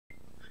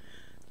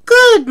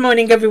Good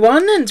morning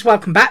everyone, and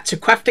welcome back to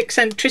Craft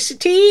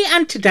Eccentricity,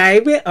 and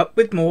today we're up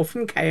with more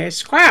from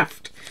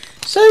KSCRAFT.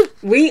 So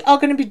we are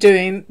going to be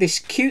doing this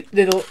cute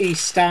little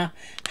Easter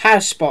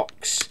house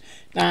box.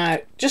 Now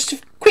just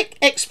a quick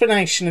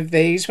explanation of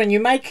these. When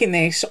you're making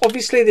this,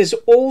 obviously there's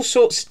all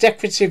sorts of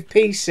decorative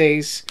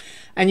pieces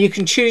and you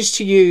can choose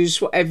to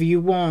use whatever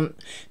you want.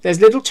 There's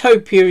little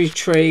topiary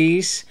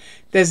trees.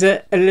 There's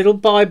a little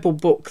Bible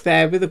book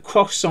there with a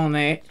cross on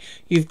it.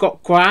 You've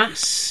got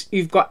grass,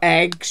 you've got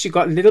eggs, you've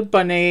got a little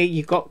bunny,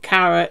 you've got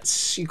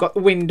carrots, you've got the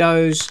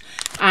windows,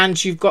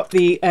 and you've got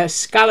the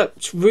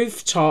scalloped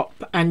rooftop,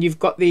 and you've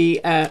got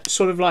the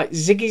sort of like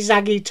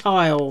ziggy-zaggy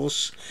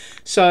tiles.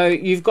 So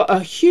you've got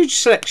a huge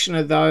selection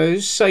of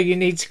those. So you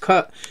need to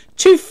cut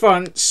two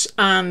fronts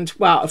and,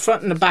 well, a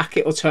front and a back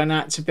it will turn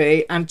out to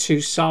be, and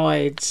two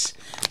sides.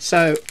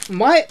 So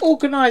my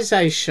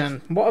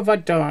organisation, what have I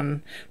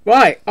done?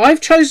 Right,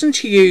 I've chosen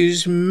to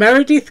use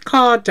Meredith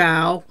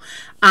Cardell,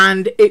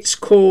 and it's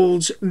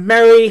called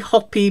Merry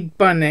Hoppy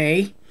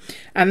Bunny,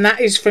 and that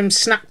is from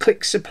Snap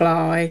Click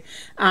Supply,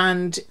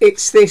 and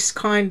it's this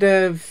kind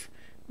of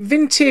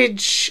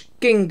vintage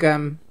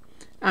gingham,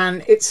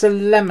 and it's a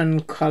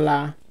lemon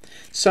colour.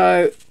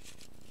 So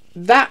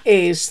that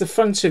is the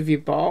front of your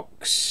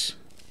box.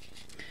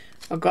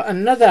 I've got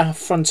another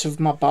front of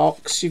my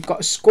box. You've got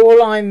a score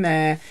line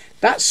there.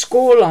 That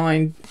score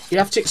line, you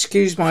have to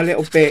excuse my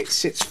little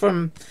bits, it's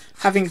from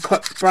having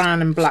cut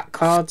brown and black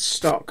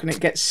cardstock and it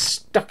gets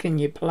stuck in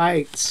your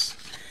plates.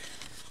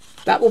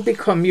 That will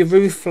become your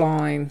roof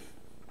line.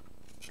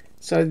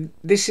 So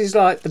this is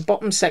like the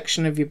bottom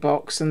section of your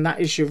box, and that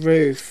is your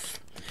roof.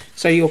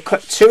 So you'll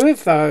cut two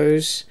of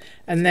those,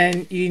 and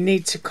then you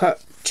need to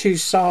cut two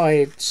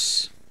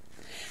sides.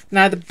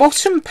 Now the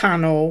bottom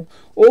panel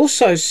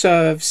also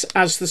serves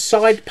as the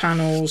side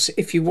panels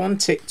if you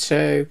want it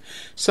to.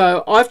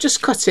 So I've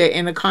just cut it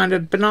in a kind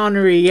of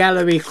banana-y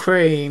yellowy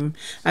cream,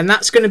 and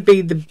that's going to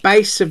be the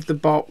base of the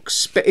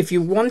box. But if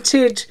you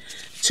wanted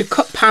to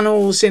cut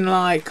panels in,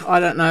 like, I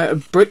don't know, a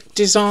brick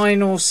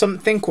design or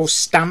something, or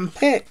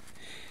stamp it,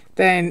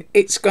 then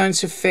it's going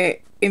to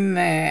fit in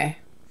there,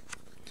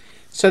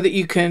 so that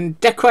you can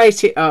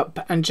decorate it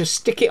up and just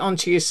stick it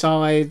onto your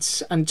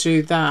sides and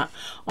do that.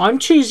 I'm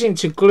choosing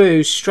to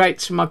glue straight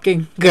to my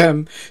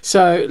gingham,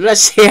 so let's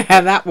see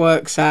how that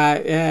works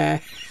out. Yeah.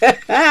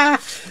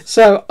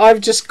 So I've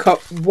just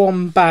cut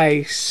one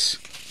base,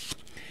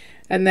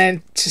 and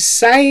then to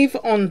save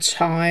on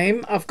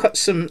time I've cut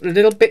some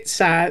little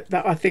bits out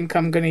that I think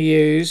I'm going to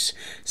use.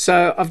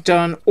 So I've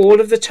done all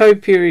of the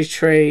topiary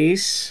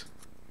trees.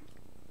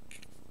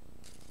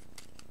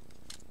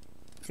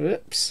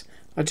 Whoops.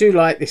 I do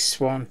like this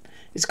one.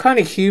 It's kind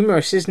of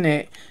humorous, isn't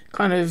it?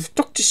 Kind of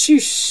Dr.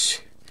 Seuss.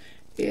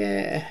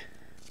 Yeah.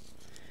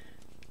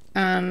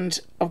 And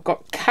I've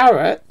got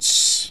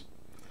carrots.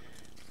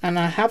 And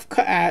I have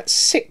cut out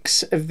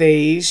 6 of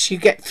these. You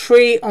get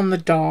 3 on the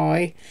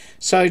die.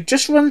 So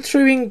just run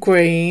through in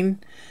green,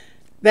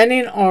 then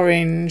in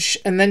orange,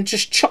 and then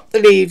just chop the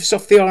leaves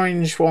off the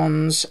orange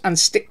ones and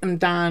stick them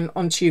down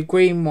onto your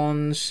green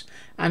ones,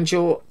 and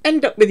you'll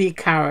end up with your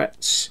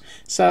carrots.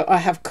 So I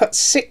have cut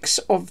 6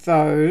 of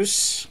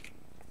those.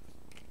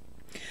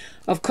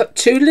 I've cut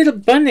 2 little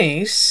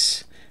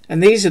bunnies,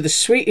 and these are the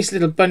sweetest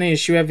little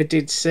bunnies you ever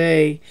did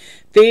see.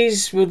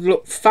 These would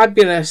look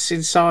fabulous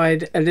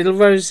inside a little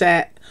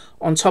rosette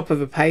on top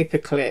of a paper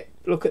clip.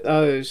 Look at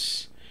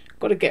those.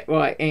 Got to get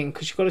right in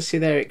because you've got to see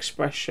their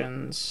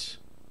expressions.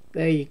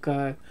 There you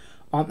go.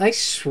 Aren't they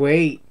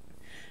sweet?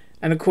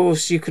 And of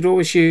course you could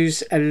always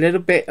use a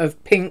little bit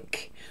of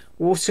pink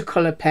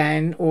watercolor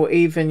pen, or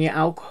even your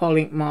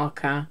alcoholic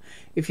marker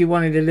if you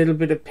wanted a little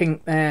bit of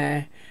pink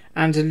there,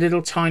 and a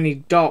little tiny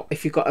dot.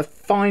 If you've got a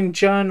fine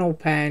journal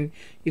pen,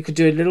 you could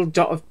do a little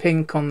dot of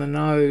pink on the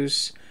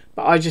nose.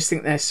 But I just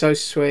think they're so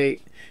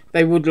sweet.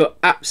 They would look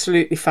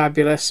absolutely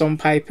fabulous on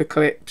paper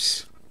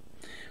clips.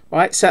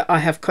 Right, so I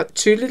have cut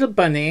 2 little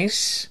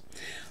bunnies.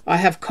 I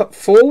have cut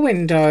 4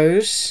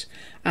 windows,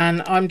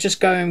 and I'm just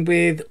going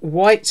with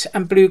white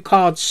and blue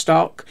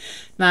cardstock.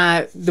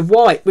 Now the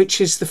white, which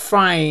is the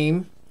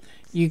frame,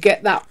 you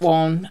get that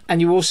one,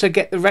 and you also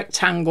get the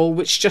rectangle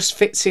which just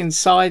fits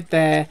inside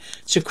there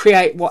to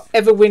create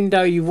whatever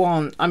window you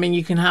want. I mean,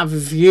 you can have a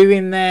view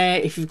in there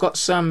if you've got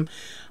some,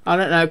 I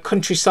don't know,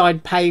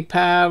 countryside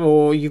paper,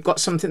 or you've got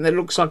something that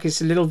looks like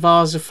it's a little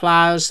vase of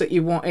flowers that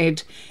you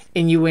wanted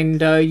in your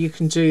window, you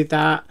can do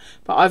that.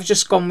 But I've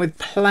just gone with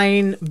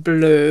plain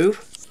blue.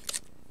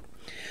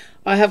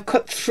 I have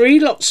cut 3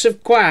 lots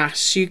of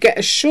grass. You get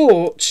a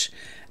short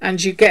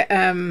and you get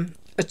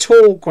a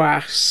tall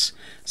grass.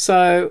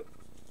 So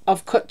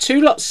I've cut 2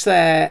 lots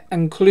there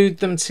and glued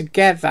them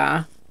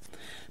together.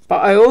 But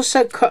I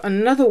also cut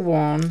another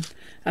one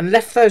and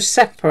left those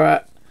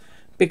separate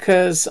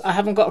because I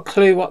haven't got a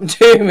clue what I'm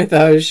doing with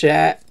those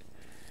yet.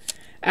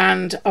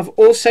 And I've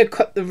also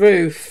cut the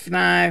roof.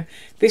 Now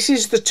this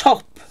is the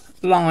top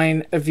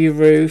line of your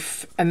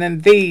roof, and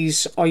then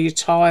these are your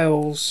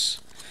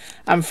tiles.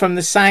 And from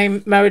the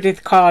same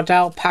Meredith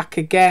Cardell pack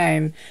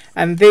again,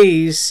 and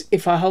these,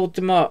 if I hold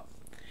them up,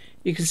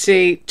 you can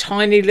see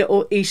tiny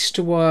little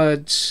Easter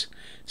words.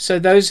 So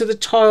those are the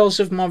tiles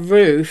of my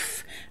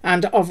roof,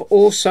 and I've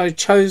also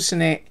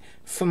chosen it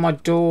for my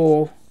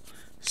door.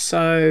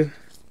 So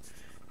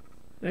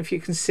if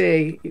you can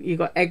see, you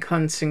got egg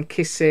hunts and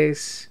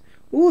kisses.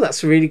 Oh,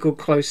 that's a really good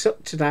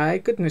close-up today.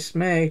 Goodness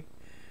me.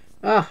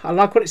 Ah, I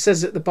like what it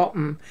says at the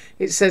bottom.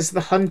 It says the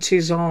hunt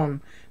is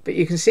on. But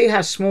you can see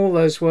how small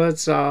those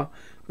words are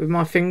with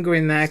my finger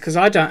in there, because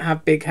I don't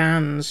have big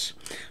hands.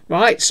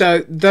 Right,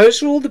 so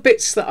those are all the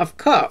bits that I've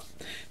cut.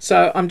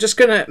 So I'm just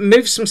going to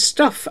move some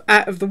stuff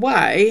out of the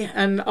way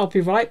and I'll be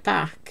right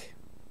back.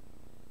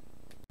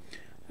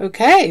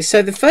 Okay,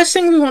 so the first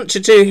thing we want to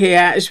do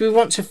here is we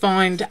want to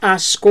find our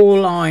score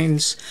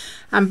lines.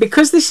 And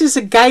because this is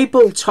a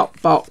gable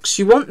top box,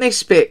 you want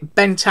this bit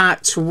bent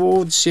out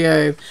towards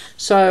you.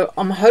 So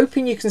I'm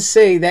hoping you can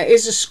see there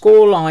is a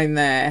score line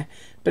there,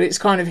 but it's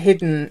kind of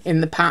hidden in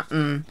the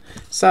pattern.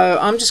 So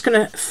I'm just going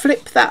to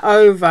flip that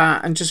over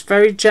and just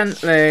very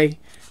gently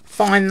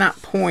find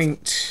that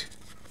point.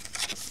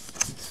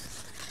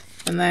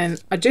 And then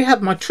I do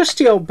have my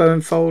trusty old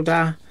bone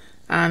folder,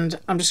 and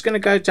I'm just going to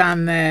go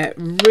down there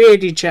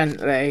really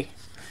gently.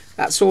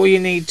 That's all you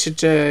need to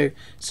do.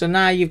 So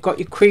now you've got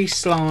your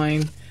crease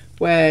line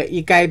where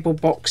your gable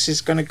box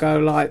is going to go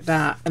like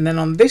that. And then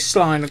on this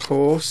line, of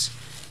course,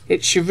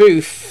 it's your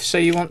roof. So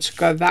you want to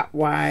go that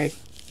way.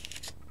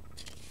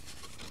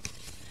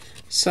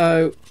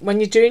 So when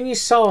you're doing your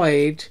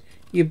side,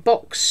 your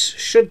box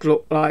should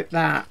look like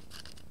that.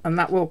 And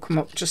that will come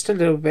up just a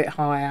little bit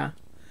higher.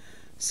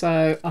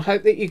 So I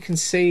hope that you can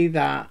see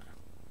that.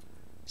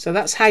 So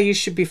that's how you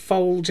should be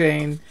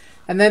folding.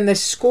 And then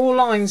there's score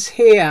lines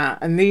here,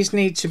 and these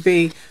need to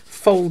be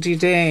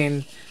folded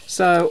in.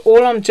 So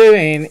all I'm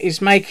doing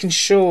is making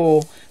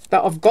sure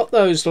that I've got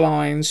those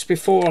lines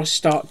before I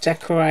start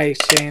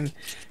decorating,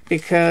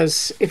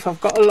 because if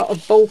I've got a lot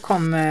of bulk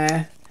on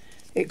there,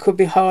 it could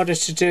be harder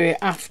to do it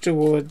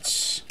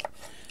afterwards.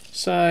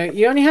 So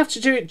you only have to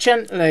do it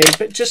gently,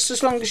 but just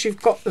as long as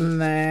you've got them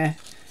there.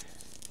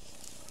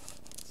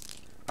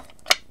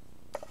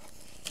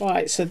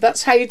 Right, so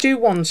that's how you do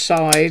one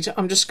side.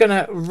 I'm just going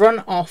to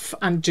run off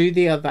and do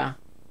the other.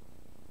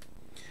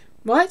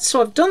 Right,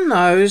 so I've done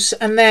those,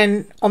 and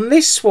then on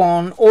this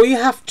one, all you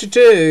have to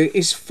do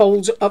is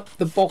fold up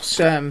the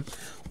bottom.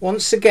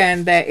 Once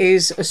again, there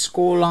is a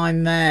score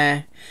line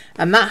there,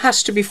 and that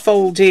has to be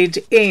folded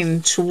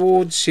in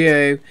towards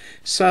you.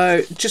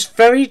 So just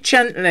very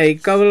gently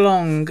go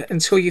along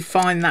until you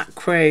find that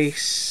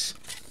crease,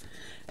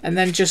 and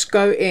then just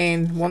go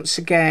in once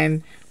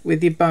again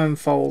with your bone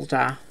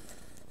folder.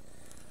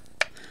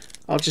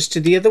 I'll just do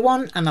the other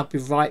one and I'll be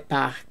right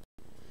back.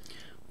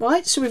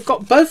 Right, so we've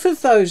got both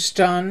of those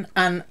done,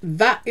 and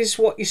that is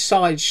what your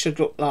sides should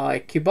look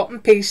like. Your bottom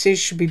pieces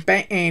should be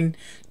bent in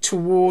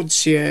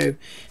towards you.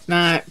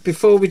 Now,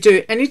 before we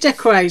do any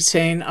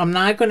decorating, I'm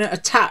now going to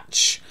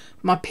attach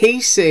my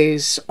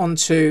pieces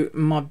onto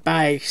my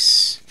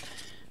base.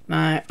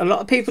 Now, a lot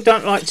of people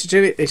don't like to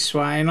do it this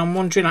way, and I'm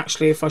wondering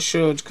actually if I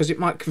should, because it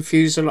might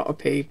confuse a lot of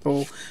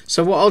people.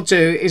 So what I'll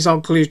do is I'll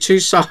glue two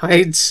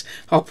sides.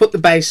 I'll put the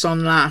base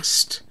on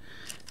last.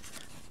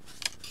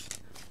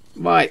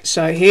 Right,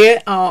 so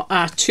here are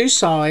our two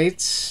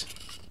sides.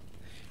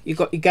 You've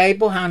got your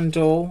gable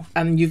handle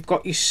and you've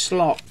got your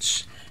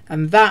slots,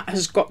 and that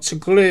has got to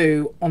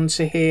glue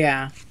onto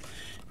here.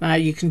 Now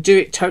you can do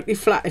it totally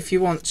flat if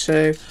you want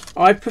to.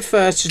 I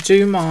prefer to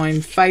do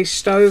mine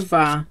faced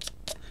over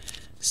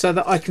so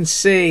that I can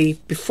see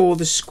before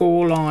the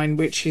score line,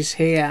 which is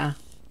here.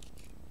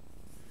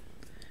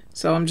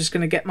 So I'm just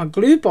going to get my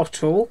glue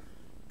bottle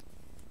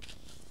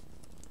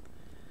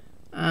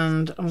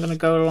and I'm going to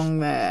go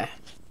along there.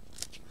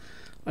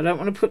 I don't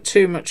want to put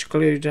too much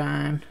glue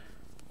down.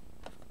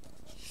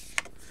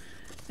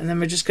 And then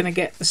we're just going to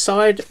get the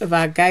side of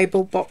our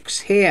gable box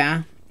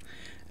here,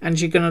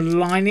 and you're going to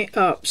line it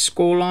up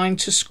score line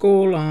to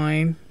score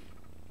line.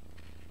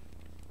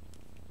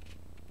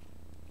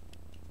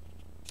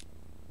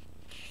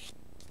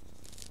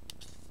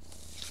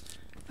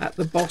 At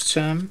the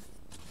bottom,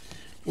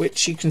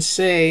 which you can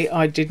see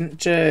I didn't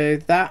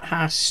do. That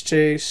has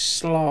to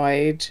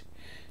slide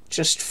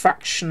just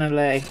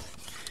fractionally.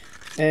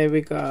 There we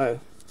go.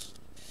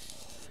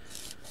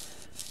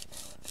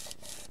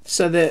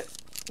 So that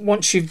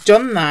once you've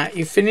done that,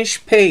 your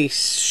finished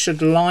piece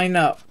should line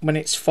up when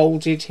it's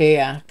folded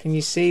here. Can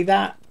you see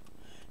that?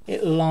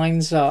 It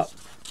lines up.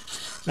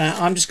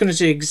 Now I'm just going to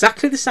do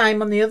exactly the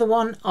same on the other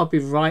one. I'll be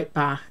right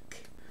back.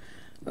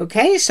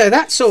 Okay, so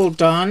that's all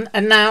done,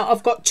 and now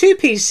I've got two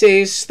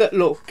pieces that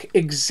look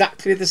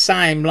exactly the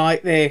same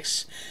like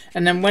this,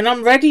 and then when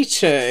I'm ready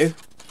to,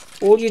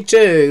 all you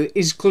do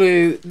is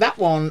glue that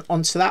one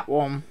onto that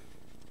one.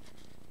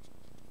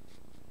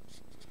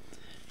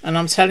 And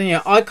I'm telling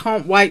you, I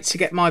can't wait to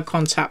get my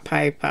contact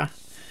paper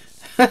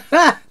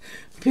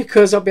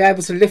because I'll be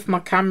able to lift my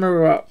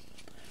camera up,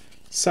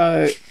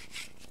 so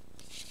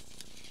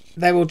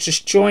they will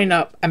just join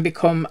up and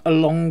become a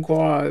long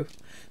row.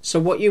 So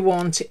what you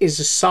want is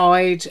a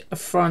side, a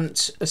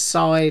front, a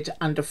side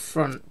and a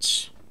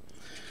front.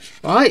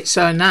 Right,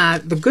 so now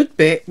the good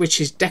bit,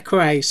 which is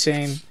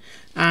decorating.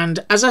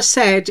 And as I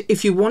said,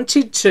 if you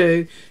wanted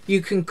to,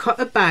 you can cut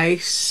a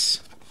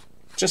base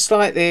just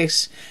like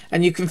this,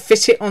 and you can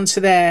fit it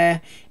onto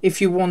there if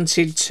you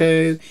wanted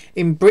to,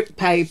 in brick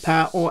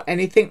paper or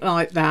anything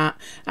like that.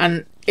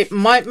 And it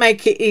might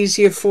make it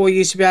easier for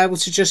you to be able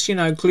to just, you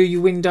know, glue your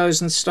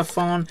windows and stuff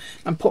on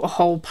and put a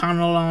whole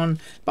panel on.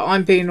 But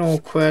I'm being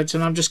awkward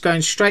and I'm just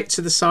going straight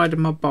to the side of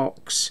my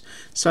box.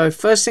 So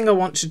first thing I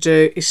want to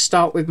do is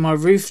start with my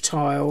roof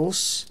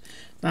tiles.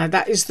 Now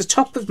that is the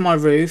top of my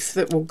roof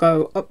that will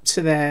go up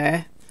to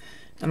there.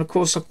 And of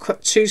course I've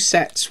cut 2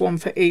 sets, one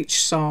for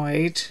each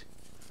side.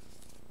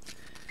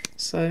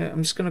 So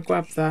I'm just going to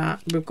grab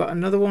that. We've got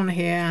another one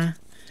here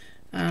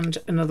and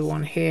another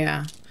one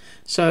here.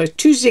 So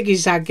 2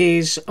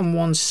 ziggy-zaggies and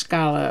 1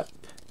 scallop.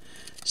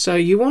 So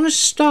you want to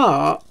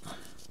start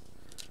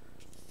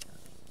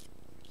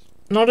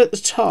not at the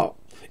top.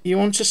 You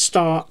want to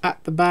start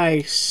at the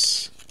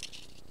base.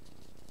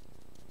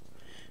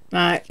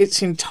 Now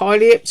it's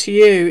entirely up to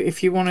you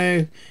if you want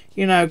to,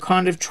 you know,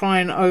 kind of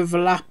try and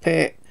overlap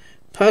it.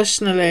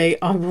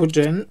 Personally, I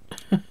wouldn't.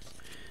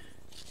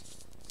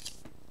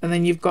 And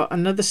then you've got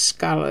another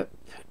scallop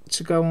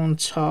to go on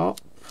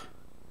top,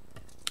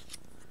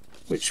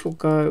 which will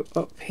go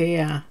up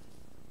here.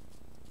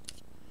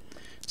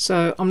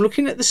 So I'm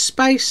looking at the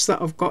space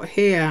that I've got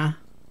here,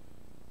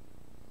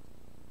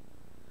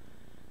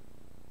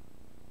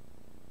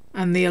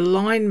 and the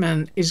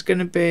alignment is going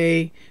to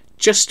be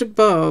just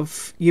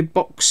above your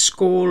box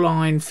score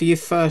line for your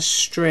first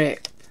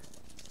strip.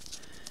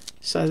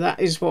 So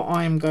that is what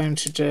I am going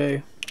to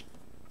do.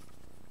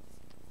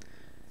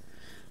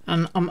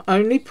 And I'm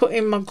only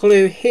putting my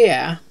glue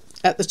here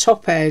at the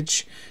top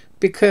edge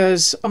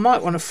because I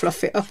might want to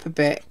fluff it up a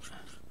bit.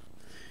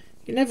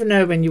 You never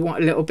know when you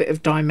want a little bit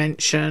of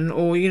dimension,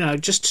 or, you know,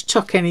 just to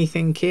tuck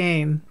anything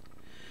in.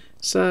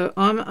 So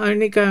I'm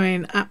only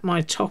going at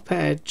my top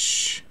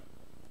edge.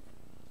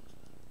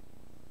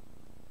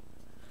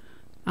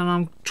 And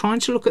I'm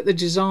trying to look at the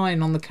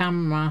design on the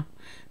camera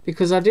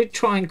because I did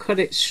try and cut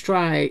it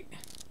straight.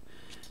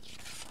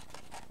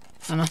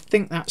 And I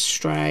think that's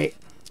straight.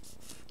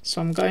 So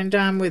I'm going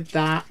down with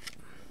that,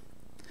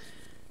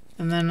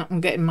 and then I'm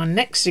getting my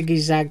next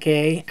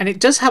ziggy-zaggy, and it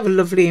does have a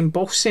lovely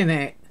emboss in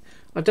it.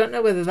 I don't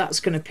know whether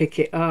that's going to pick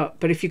it up,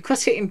 but if you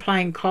cut it in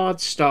plain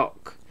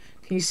cardstock,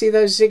 can you see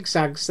those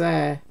zigzags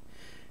there?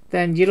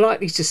 Then you're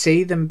likely to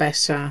see them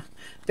better.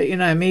 But you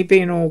know, me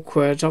being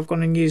awkward, I've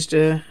gone and used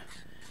a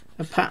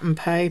pattern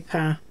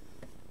paper.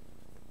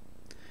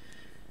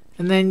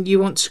 And then you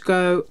want to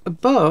go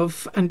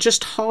above and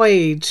just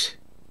hide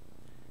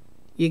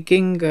your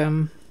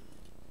gingham.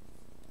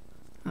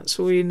 That's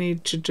all you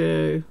need to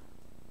do.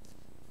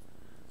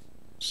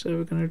 So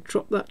we're going to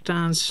drop that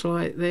down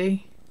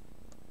slightly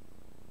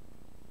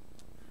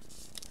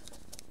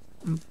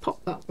and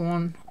pop that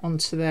one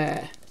onto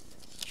there.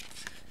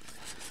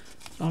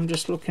 So I'm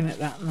just looking at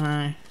that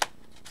now,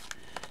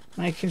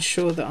 making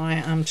sure that I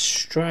am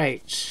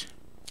straight.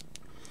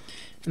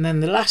 And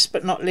then the last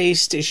but not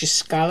least is your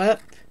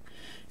scallop.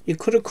 You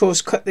could of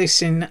course cut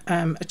this in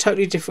a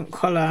totally different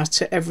colour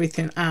to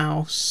everything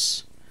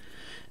else.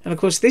 And of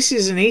course this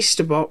is an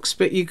Easter box,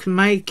 but you can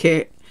make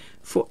it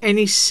for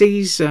any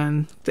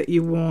season that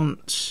you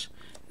want.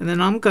 And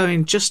then I'm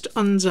going just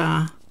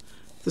under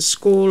the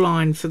score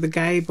line for the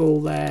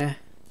gable there.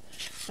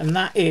 And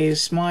that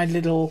is my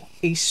little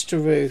Easter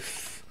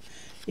roof.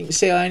 You can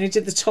see I only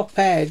did the top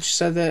edge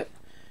so that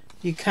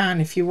you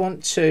can, if you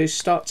want to,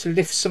 start to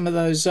lift some of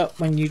those up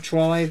when you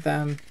dry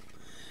them.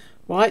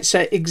 Right,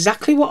 so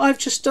exactly what I've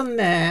just done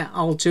there,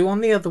 I'll do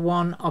on the other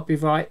one. I'll be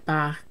right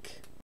back.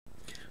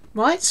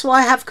 Right, so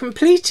I have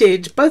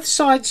completed both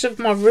sides of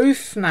my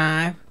roof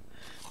now.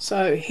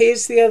 So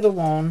here's the other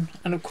one,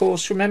 and of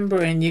course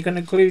remembering you're going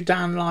to glue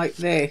down like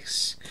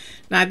this.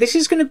 Now this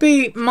is going to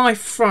be my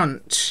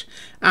front,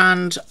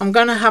 and I'm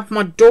going to have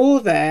my door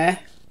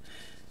there,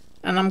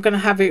 and I'm going to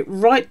have it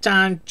right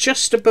down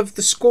just above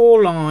the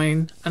score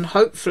line, and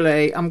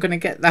hopefully I'm going to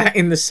get that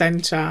in the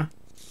centre.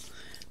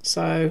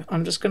 So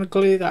I'm just going to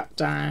glue that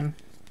down.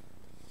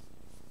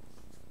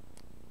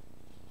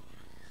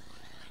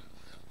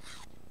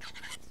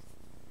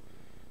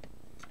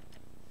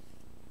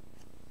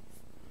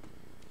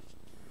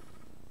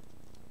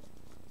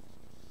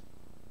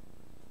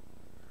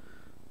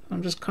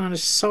 I'm just kind of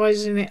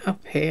sizing it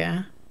up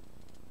here.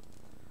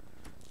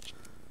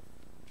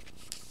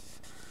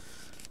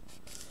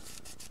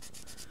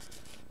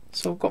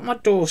 So I've got my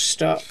door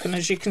stuck, and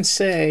as you can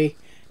see,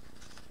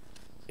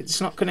 it's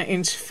not going to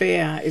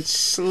interfere. It's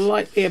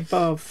slightly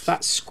above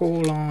that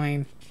score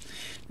line.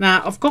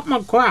 Now I've got my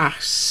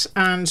grass,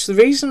 and the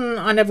reason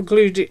I never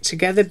glued it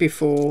together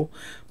before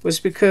was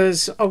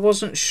because I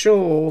wasn't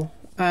sure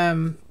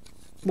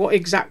what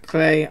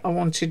exactly I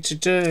wanted to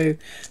do.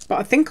 But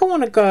I think I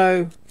want to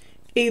go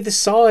either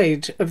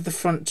side of the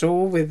front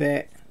door with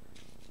it,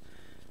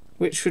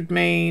 which would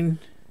mean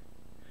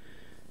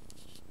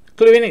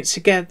gluing it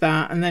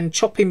together and then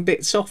chopping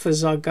bits off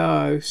as I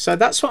go. So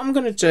that's what I'm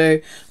going to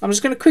do. I'm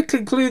just going to quickly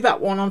glue that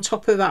one on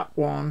top of that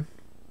one.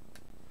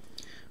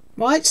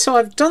 Right, so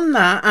I've done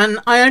that, and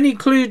I only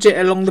glued it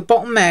along the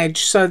bottom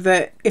edge so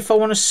that if I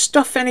want to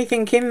stuff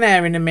anything in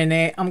there in a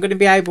minute, I'm going to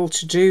be able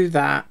to do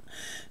that.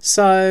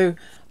 So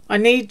I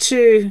need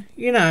to,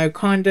 you know,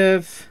 kind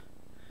of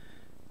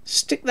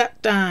stick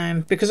that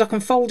down because I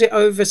can fold it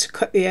over to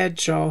cut the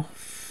edge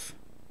off.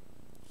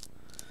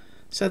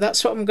 So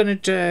that's what I'm going to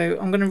do.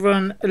 I'm going to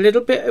run a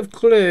little bit of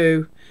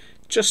glue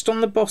just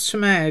on the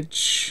bottom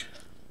edge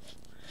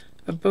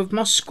above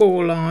my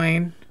score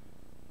line.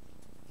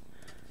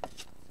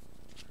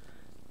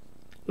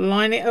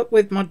 Line it up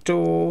with my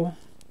door.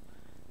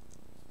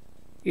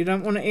 You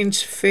don't want to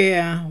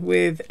interfere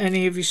with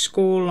any of your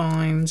score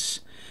lines,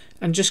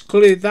 and just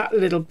glue that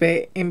little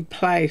bit in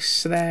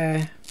place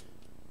there.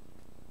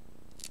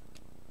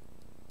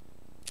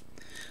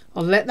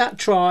 I'll let that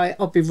dry.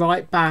 I'll be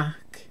right back.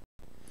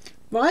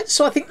 Right,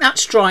 so I think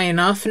that's dry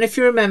enough, and if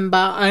you remember,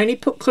 I only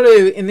put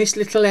glue in this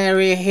little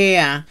area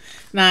here.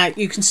 Now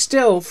you can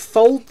still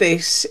fold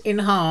this in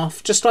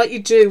half just like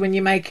you do when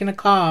you're making a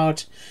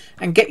card,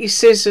 and get your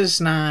scissors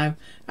now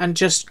and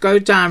just go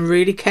down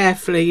really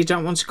carefully. You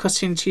don't want to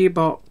cut into your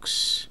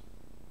box,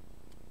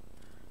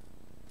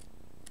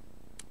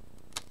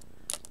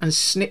 and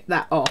snip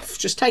that off.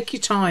 Just take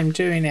your time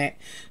doing it.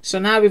 So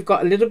now we've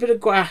got a little bit of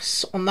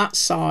grass on that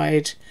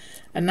side,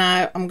 and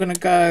now I'm going to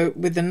go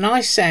with the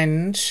nice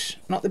end,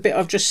 not the bit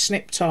I've just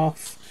snipped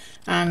off,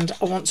 and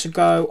I want to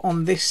go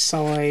on this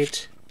side.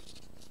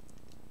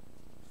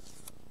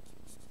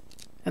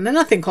 And then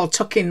I think I'll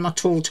tuck in my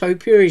tall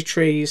topiary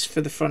trees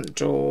for the front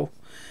door.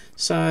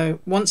 So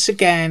once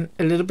again,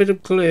 a little bit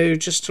of glue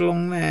just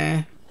along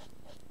there.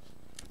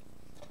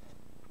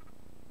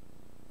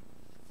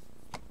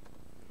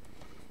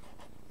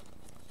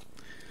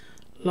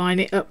 Line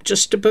it up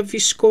just above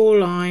your score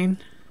line.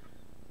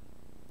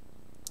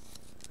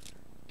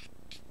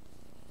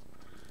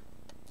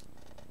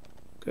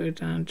 Go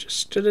down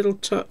just a little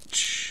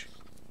touch.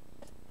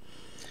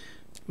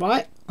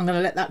 Right, I'm going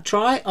to let that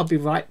dry. I'll be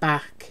right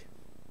back.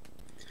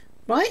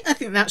 Right, I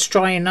think that's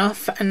dry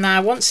enough, and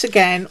now once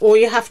again all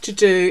you have to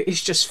do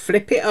is just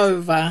flip it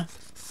over,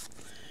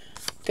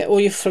 get all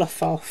your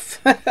fluff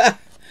off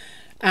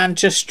and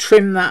just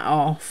trim that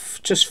off.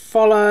 Just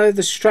follow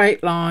the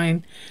straight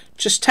line,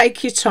 just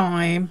take your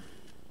time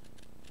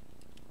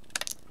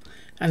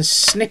and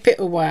snip it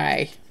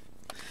away.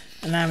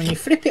 And now when you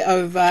flip it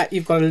over,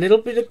 you've got a little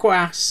bit of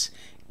grass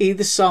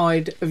either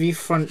side of your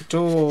front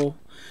door.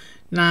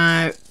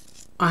 Now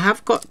I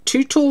have got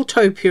 2 tall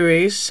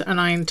topiaries and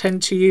I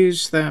intend to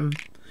use them,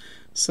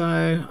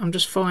 so I'm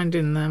just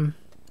finding them.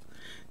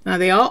 Now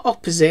they are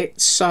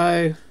opposites,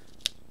 so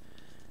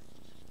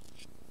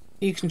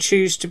you can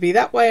choose to be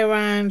that way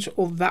around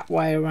or that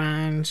way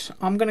around.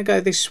 I'm going to go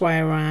this way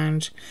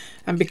around,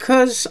 and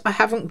because I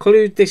haven't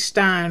glued this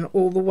down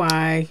all the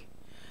way,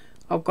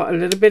 I've got a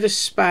little bit of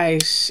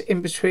space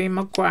in between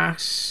my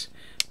grass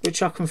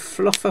which I can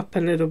fluff up a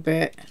little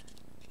bit.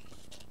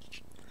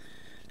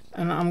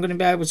 And I'm going to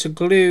be able to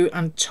glue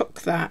and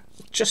tuck that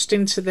just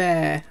into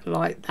there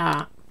like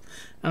that,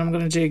 and I'm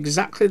going to do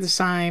exactly the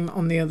same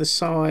on the other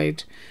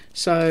side.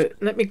 So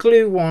let me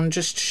glue one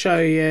just to show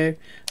you.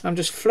 I'm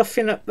just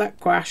fluffing up that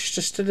grass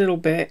just a little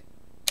bit.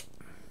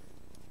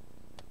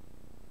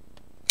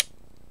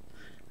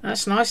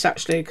 That's nice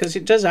actually, because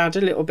it does add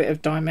a little bit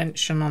of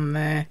dimension on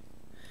there.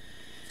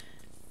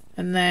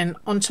 And then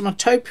onto my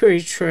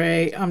topiary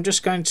tree, I'm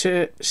just going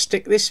to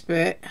stick this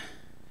bit,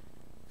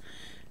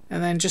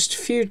 and then just a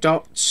few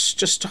dots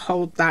just to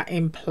hold that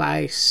in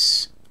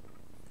place.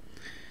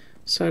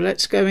 So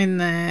let's go in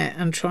there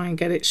and try and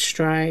get it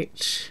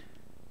straight.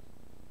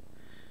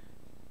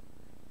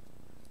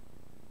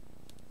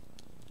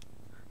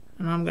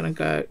 And I'm going to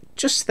go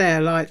just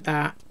there like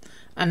that,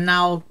 and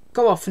now I'll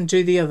go off and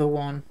do the other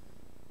one.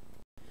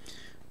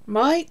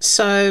 Right,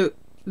 so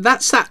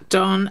that's that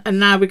done, and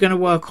now we're going to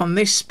work on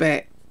this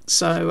bit.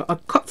 So I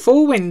cut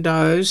 4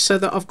 windows so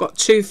that I've got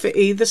 2 for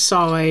either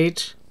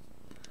side,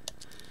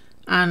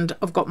 and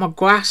I've got my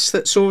grass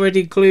that's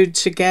already glued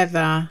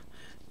together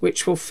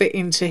which will fit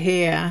into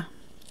here.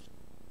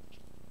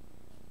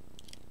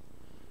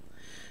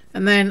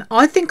 And then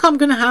I think I'm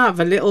going to have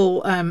a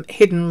little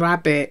hidden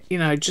rabbit, you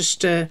know,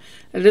 just a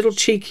little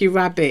cheeky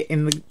rabbit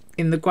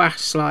in the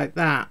grass like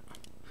that.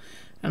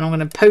 And I'm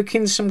going to poke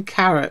in some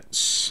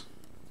carrots,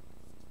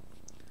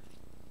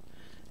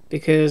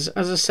 because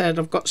as I said,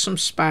 I've got some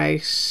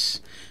space,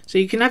 so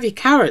you can have your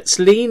carrots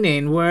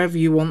leaning wherever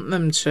you want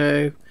them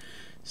to.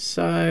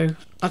 So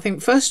I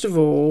think first of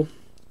all,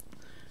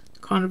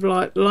 kind of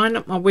like line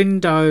up my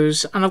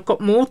windows, and I've got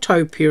more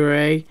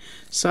topiary,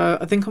 so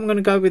I think I'm going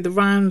to go with the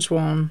round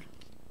one,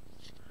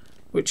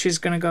 which is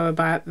going to go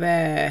about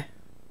there.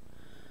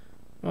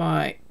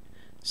 Right,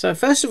 so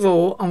first of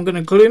all I'm going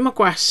to glue my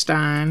grass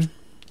down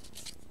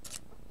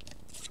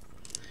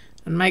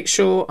and make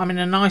sure I'm in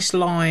a nice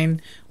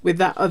line with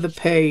that other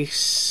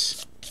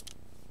piece.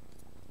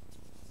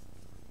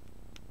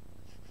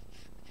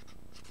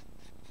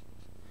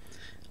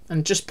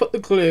 And just put the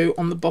glue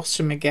on the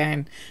bottom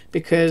again,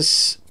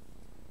 because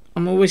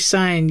I'm always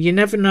saying you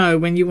never know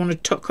when you want to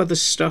tuck other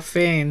stuff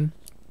in.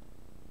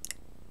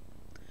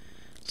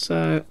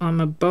 So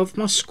I'm above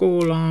my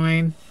score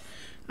line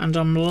and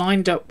I'm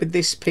lined up with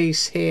this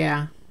piece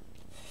here.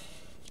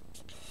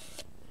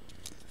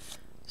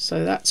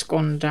 So that's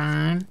gone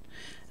down.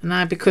 And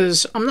now,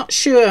 because I'm not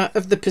sure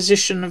of the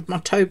position of my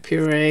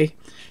topiary,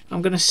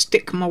 I'm going to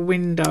stick my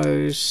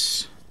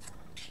windows,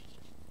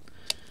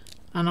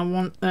 and I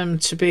want them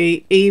to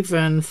be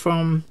even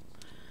from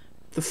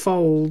the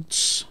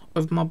folds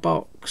of my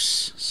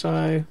box.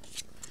 So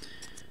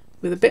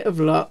with a bit of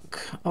luck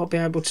I'll be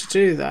able to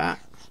do that.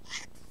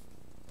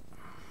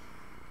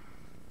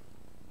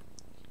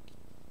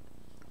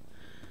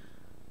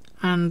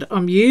 And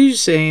I'm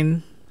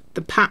using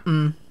the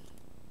pattern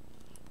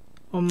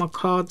on my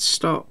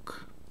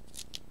cardstock,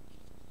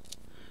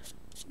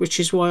 which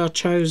is why I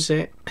chose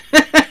it.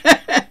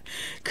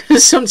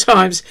 Because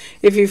sometimes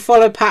if you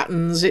follow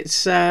patterns,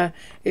 it's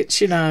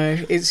you know,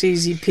 it's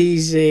easy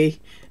peasy.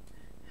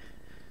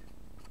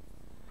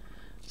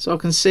 So I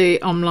can see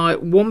I'm like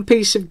one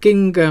piece of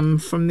gingham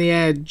from the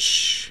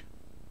edge,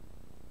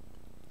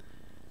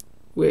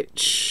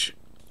 which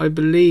I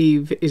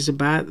believe is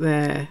about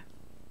there.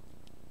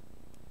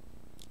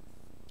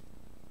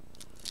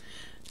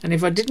 And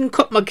if I didn't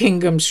cut my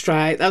gingham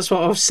straight, that's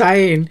what I was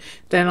saying,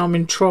 then I'm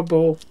in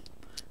trouble.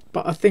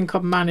 But I think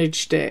I've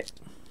managed it.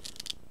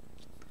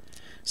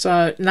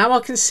 So now I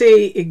can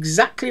see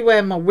exactly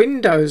where my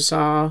windows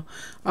are.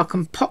 I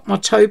can pop my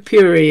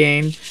topiary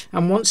in,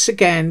 and once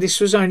again this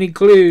was only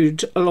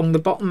glued along the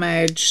bottom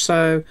edge,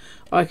 so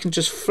I can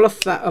just fluff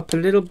that up a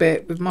little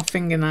bit with my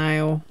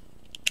fingernail.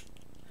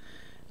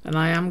 And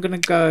I am going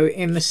to go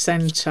in the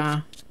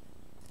centre,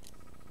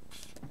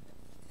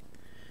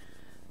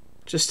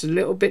 just a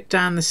little bit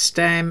down the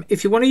stem.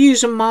 If you want to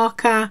use a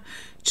marker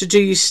to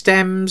do your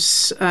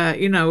stems,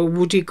 you know, a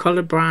woody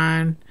colour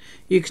brown,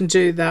 you can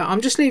do that.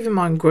 I'm just leaving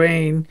mine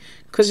green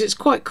because it's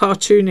quite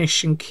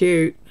cartoonish and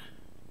cute.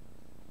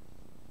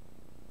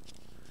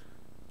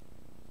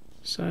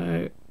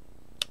 So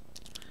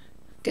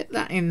get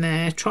that in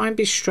there, try and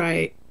be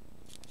straight,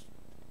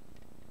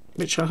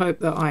 which I hope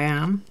that I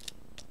am.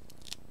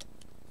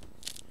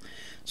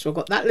 So I've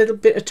got that little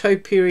bit of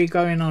topiary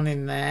going on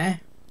in there.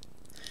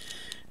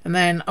 And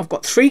then I've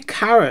got 3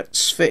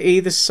 carrots for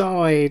either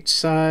side,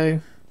 so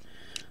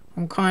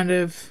I'm kind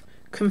of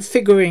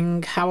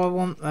configuring how I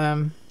want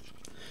them.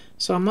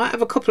 So I might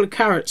have a couple of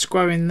carrots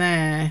growing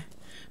there,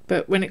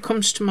 but when it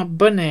comes to my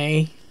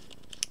bunny,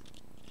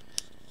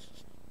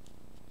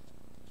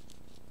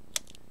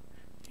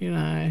 you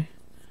know,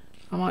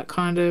 I might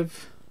kind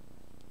of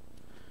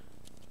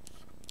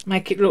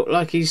make it look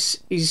like he's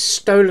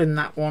stolen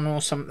that one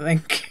or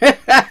something.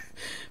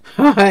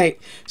 Right,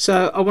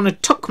 so I want to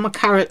tuck my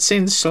carrots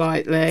in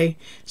slightly.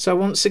 So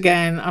once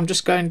again I'm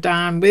just going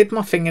down with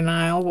my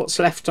fingernail, what's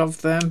left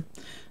of them.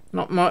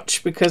 Not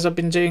much, because I've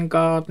been doing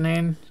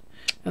gardening,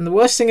 and the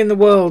worst thing in the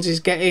world is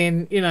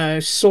getting, you know,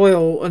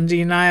 soil under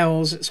your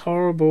nails. It's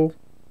horrible.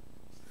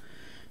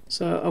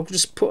 So I'll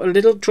just put a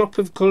little drop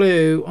of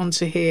glue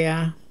onto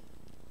here.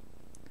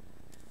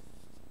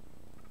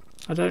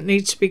 I don't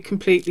need to be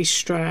completely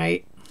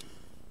straight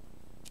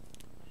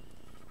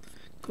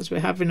because we're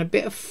having a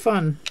bit of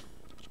fun.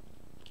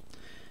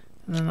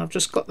 And then I've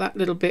just got that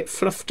little bit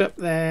fluffed up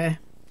there,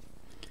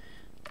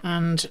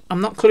 and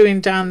I'm not gluing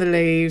down the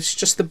leaves,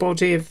 just the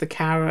body of the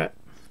carrot.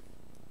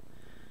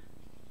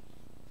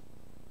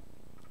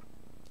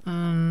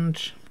 And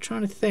I'm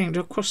trying to think,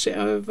 do I cross it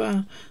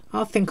over?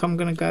 I think I'm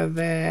going to go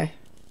there.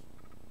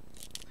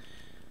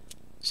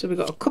 So we've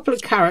got a couple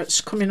of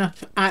carrots coming up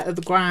out of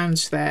the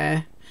grounds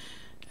there,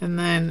 and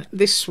then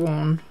this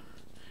one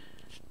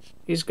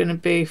is going to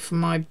be for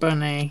my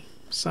bunny.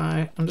 So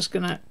I'm just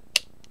going to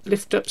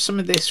lift up some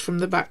of this from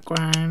the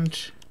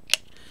background,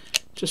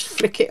 just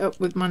flick it up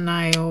with my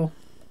nail,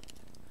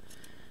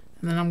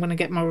 and then I'm going to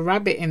get my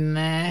rabbit in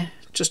there.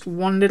 Just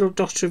one little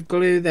dot of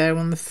glue there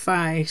on the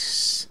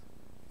face,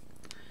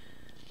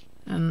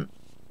 and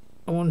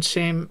I want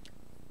him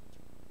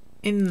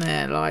in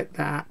there like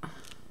that.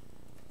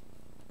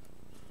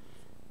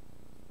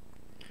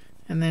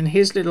 And then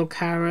his little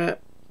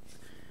carrot,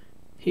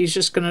 he's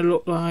just going to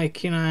look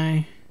like, you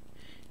know,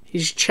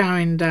 he's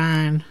chowing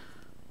down.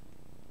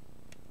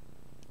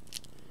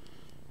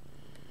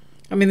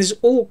 I mean, there's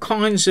all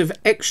kinds of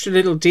extra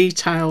little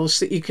details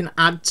that you can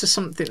add to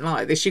something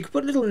like this. You could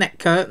put little net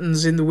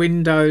curtains in the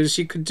windows.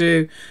 You could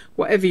do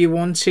whatever you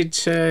wanted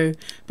to.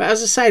 But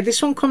as I say,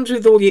 this one comes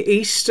with all your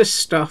Easter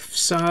stuff,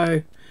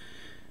 so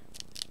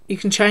you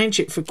can change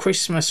it for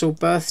Christmas or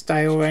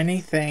birthday or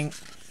anything.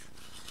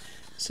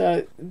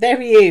 So there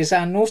he is,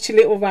 our naughty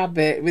little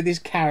rabbit with his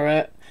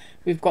carrot.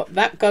 We've got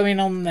that going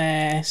on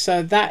there.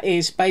 So that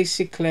is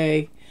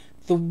basically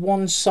the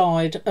one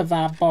side of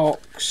our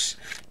box.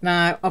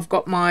 Now I've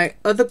got my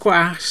other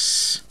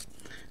grass,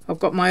 I've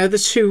got my other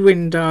 2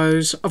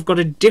 windows, I've got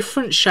a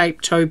different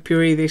shaped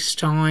topiary this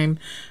time,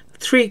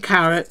 3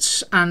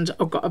 carrots, and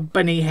I've got a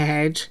bunny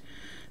head.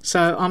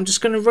 So I'm just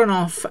going to run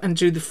off and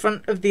do the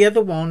front of the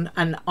other one,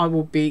 and I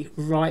will be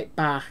right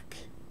back.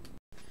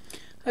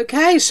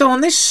 Okay, so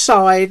on this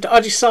side I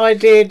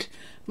decided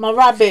My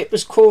rabbit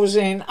was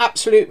causing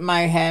absolute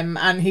mayhem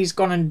and he's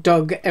gone and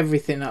dug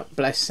everything up,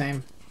 bless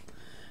him.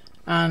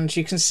 And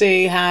you can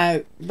see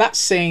how that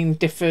scene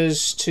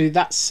differs to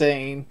that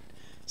scene.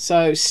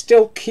 So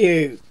still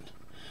cute.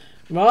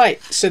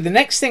 Right, so the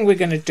next thing we're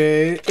going to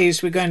do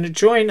is we're going to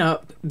join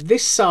up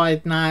this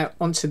side now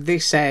onto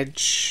this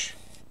edge.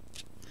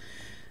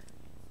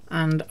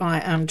 And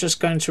I am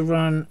just going to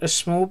run a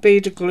small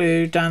bead of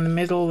glue down the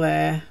middle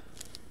there.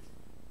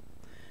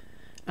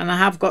 And I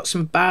have got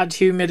some bad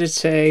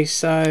humidity,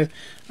 so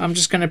I'm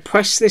just going to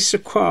press this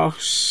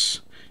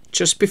across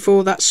just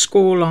before that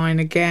score line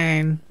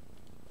again.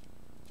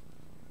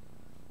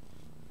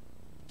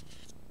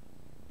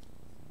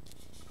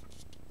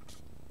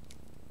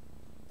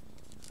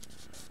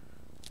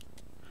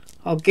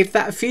 I'll give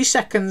that a few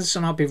seconds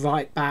and I'll be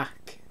right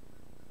back.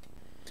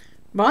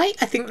 Right,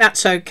 I think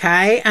that's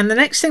okay. And the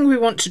next thing we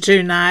want to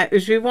do now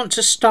is we want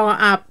to start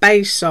our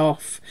base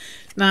off.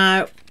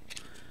 Now,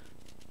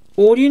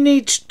 all you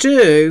need to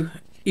do,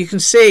 you can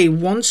see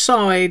one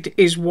side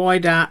is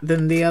wider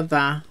than the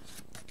other.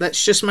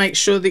 Let's just make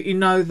sure that you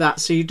know that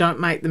so you don't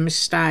make the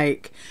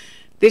mistake.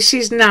 This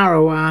is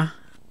narrower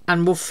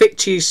and will fit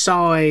to your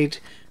side,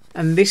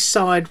 and this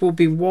side will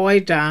be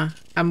wider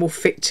and will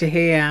fit to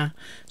here.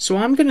 So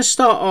I'm going to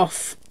start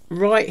off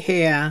right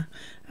here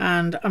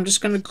and I'm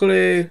just going to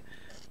glue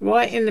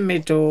right in the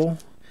middle.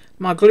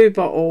 My glue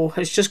bottle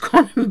has just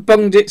gone and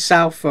bunged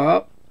itself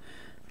up.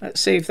 Let's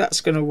see if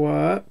that's going to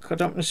work. I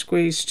don't want to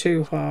squeeze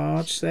too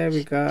hard. So there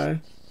we go.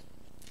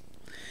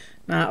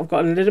 Now I've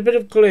got a little bit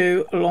of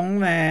glue along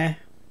there.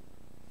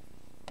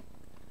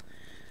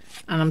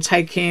 And I'm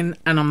taking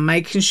and I'm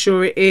making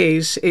sure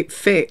it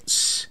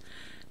fits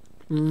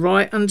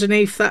right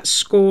underneath that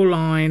score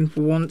line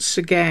once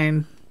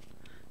again.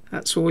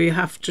 That's all you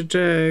have to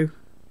do.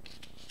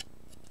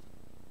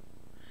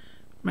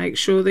 Make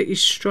sure that you're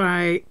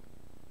straight.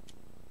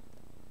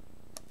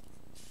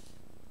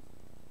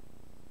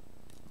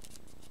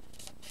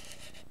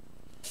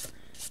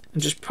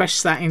 And just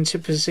press that into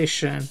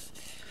position.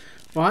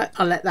 Right,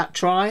 I'll let that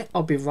dry.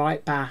 I'll be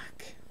right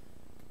back.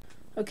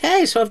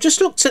 Okay, so I've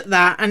just looked at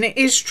that and it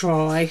is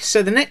dry.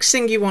 So the next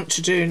thing you want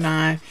to do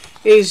now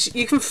is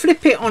you can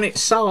flip it on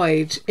its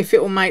side if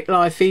it will make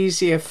life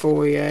easier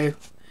for you.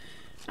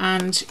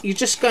 And you're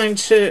just going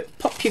to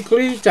pop your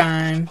glue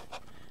down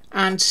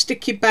and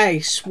stick your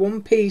base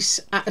one piece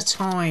at a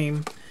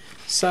time.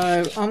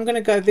 So I'm going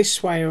to go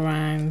this way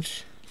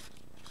around.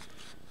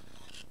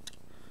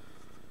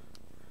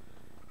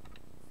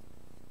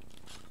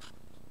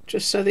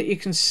 Just so that you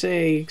can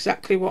see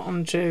exactly what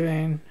I'm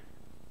doing.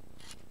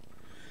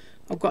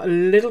 I've got a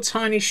little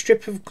tiny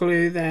strip of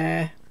glue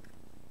there.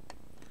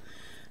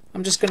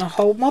 I'm just going to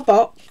hold my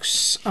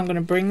box. I'm going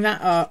to bring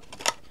that up.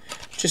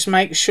 Just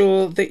make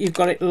sure that you've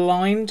got it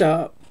lined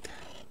up.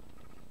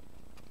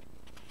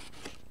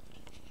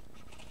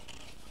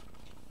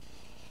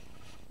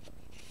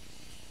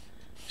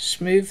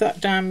 Smooth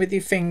that down with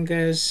your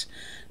fingers.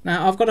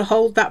 Now I've got to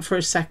hold that for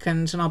a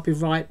second and I'll be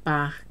right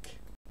back.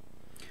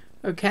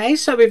 Okay,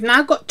 so we've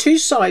now got two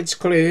sides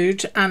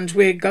glued and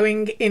we're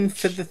going in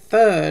for the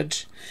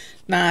third.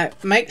 Now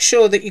make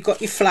sure that you've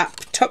got your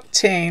flap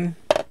tucked in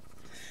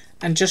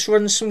and just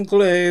run some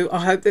glue.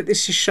 I hope that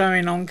this is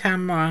showing on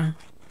camera.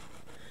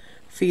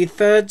 For your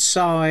third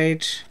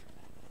side,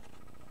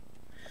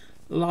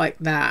 like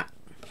that.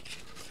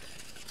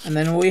 And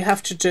then all you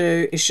have to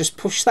do is just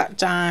push that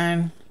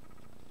down.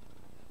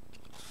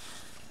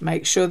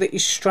 Make sure that you're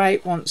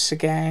straight once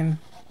again.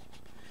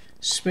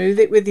 Smooth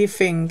it with your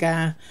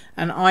finger,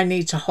 and I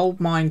need to hold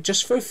mine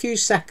just for a few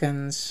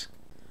seconds.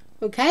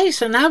 Okay,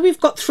 so now we've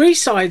got three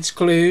sides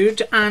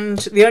glued and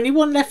the only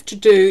one left to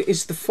do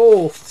is the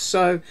fourth.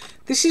 So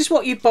this is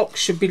what your box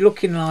should be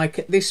looking like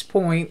at this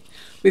point,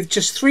 with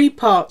just three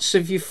parts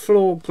of your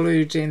floor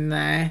glued in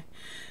there.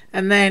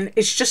 And then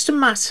it's just a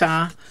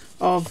matter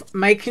of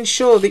making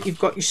sure that you've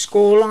got your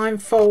score line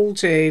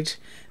folded.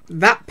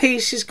 That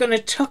piece is going to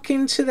tuck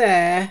into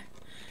there,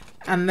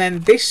 and then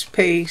this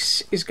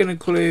piece is going to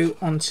glue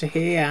onto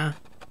here.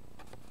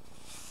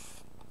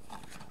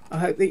 I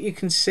hope that you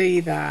can see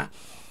that.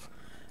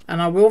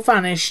 And I will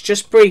vanish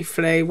just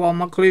briefly while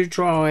my glue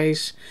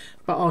dries,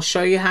 but I'll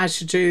show you how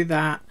to do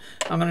that.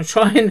 I'm going to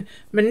try and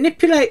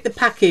manipulate the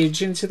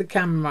package into the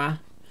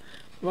camera.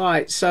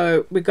 Right,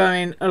 so we're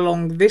going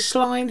along this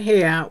line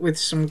here with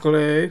some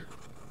glue.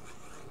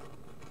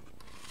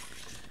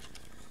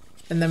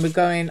 And then we're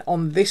going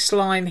on this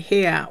line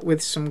here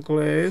with some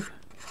glue.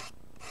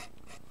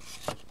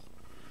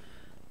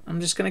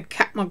 I'm just going to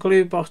cap my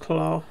glue bottle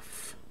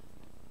off.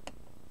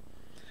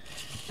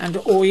 And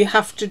all you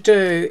have to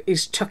do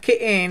is tuck it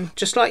in,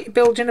 just like you're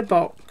building a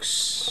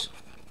box.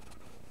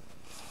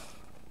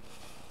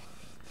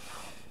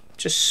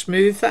 Just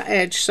smooth that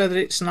edge so that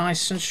it's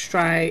nice and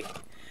straight.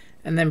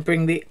 And then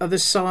bring the other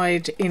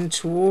side in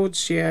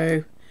towards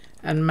you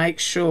and make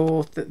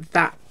sure that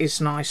that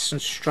is nice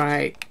and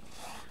straight.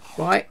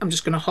 Right, I'm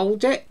just going to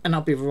hold it and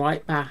I'll be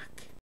right back.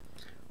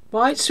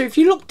 Right, so if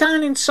you look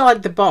down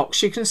inside the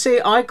box, you can see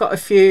I got a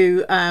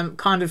few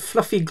kind of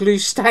fluffy glue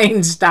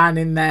stains down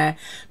in there,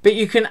 but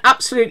you can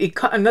absolutely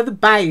cut another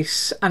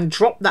base and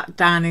drop that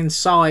down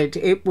inside.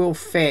 It will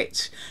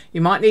fit.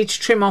 You might need to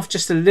trim off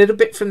just a little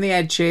bit from the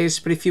edges,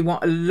 but if you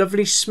want a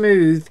lovely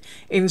smooth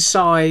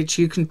inside,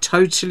 you can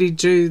totally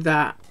do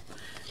that.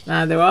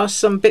 Now there are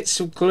some bits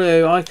of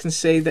glue I can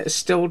see that are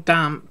still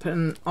damp,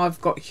 and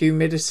I've got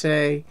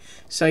humidity,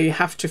 so you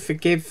have to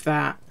forgive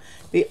that.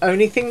 The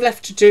only thing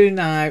left to do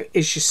now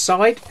is your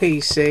side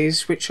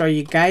pieces, which are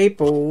your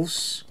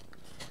gables.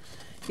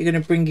 You're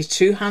going to bring your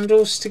two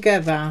handles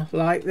together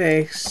like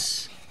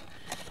this.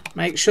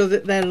 Make sure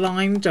that they're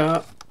lined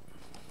up.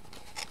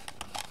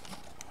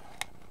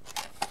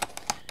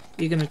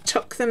 You're going to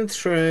tuck them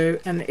through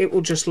and it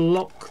will just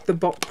lock the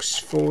box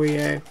for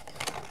you,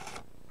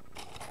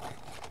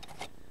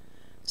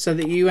 so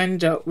that you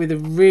end up with a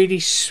really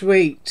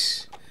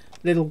sweet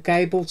little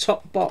gable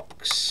top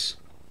box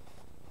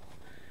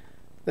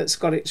that's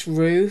got its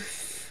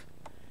roof,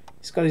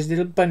 it's got his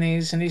little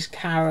bunnies and his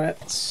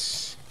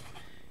carrots,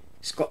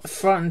 it's got the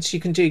front. You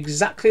can do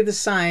exactly the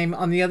same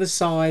on the other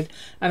side.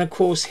 And of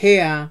course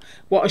here,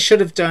 what I should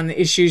have done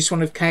is use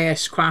one of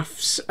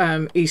KSCRAFT's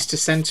Easter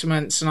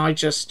sentiments, and I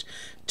just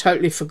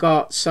totally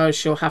forgot, so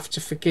she'll have to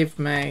forgive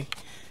me.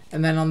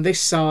 And then on this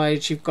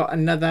side you've got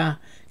another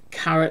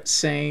carrot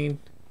scene.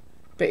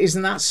 But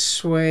isn't that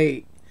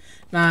sweet?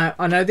 Now,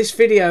 I know this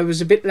video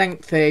was a bit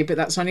lengthy, but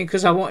that's only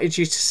because I wanted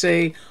you to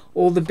see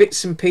all the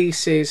bits and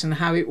pieces and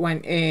how it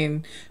went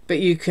in. But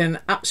you can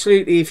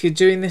absolutely, if you're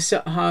doing this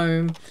at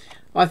home,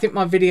 I think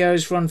my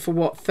videos run for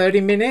what,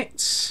 30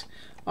 minutes?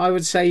 I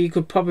would say you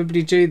could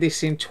probably do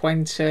this in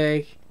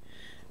 20.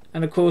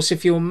 And of course,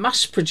 if you're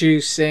mass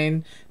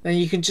producing, then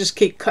you can just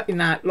keep cutting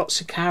out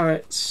lots of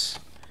carrots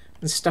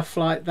and stuff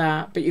like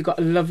that. But you've got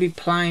a lovely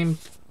plain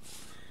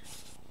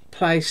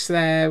place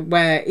there,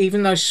 where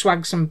even those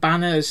swags and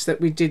banners that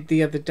we did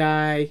the other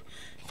day,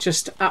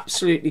 just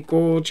absolutely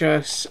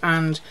gorgeous.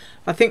 And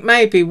I think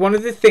maybe one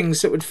of the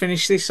things that would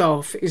finish this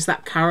off is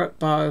that carrot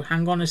bow.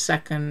 Hang on a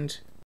second.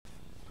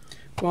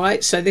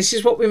 Right, so this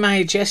is what we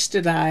made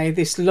yesterday,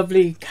 this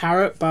lovely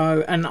carrot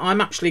bow, and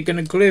I'm actually going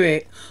to glue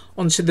it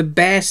onto the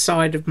bare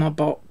side of my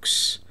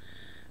box.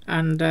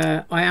 And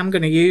I am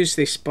going to use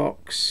this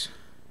box.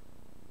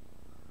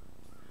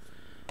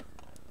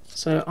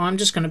 So I'm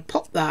just going to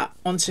pop that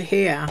onto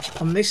here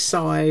on this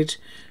side,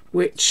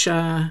 which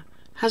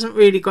hasn't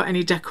really got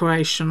any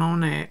decoration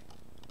on it.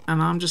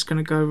 And I'm just going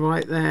to go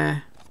right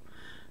there.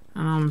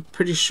 And I'm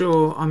pretty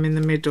sure I'm in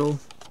the middle.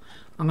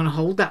 I'm going to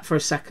hold that for a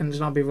second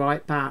and I'll be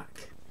right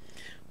back.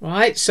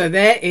 Right, so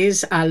there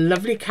is our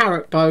lovely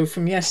carrot bow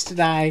from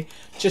yesterday,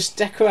 just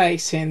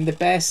decorating the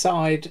bare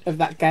side of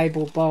that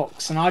gable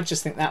box. And I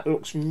just think that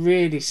looks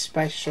really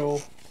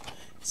special.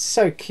 It's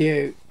so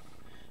cute.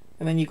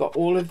 And then you got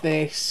all of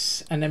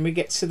this, and then we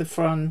get to the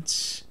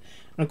front,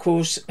 and of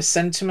course a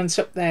sentiment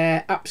up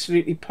there,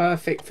 absolutely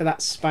perfect for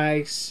that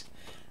space.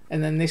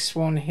 And then this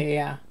one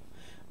here,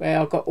 where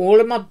I've got all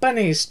of my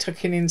bunnies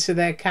tucking into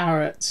their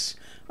carrots.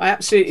 I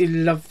absolutely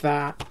love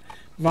that.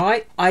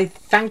 Right, I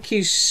thank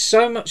you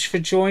so much for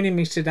joining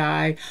me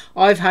today.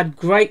 I've had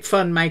great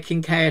fun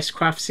making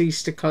KSCRAFT's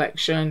Easter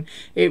collection.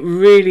 It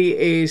really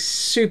is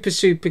super,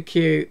 super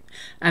cute.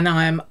 And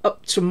I am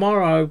up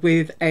tomorrow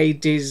with a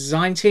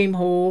design team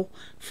haul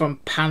from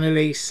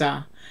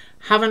Panelisa.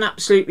 Have an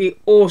absolutely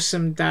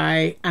awesome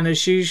day. And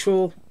as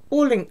usual,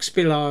 all links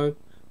below.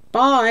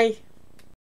 Bye.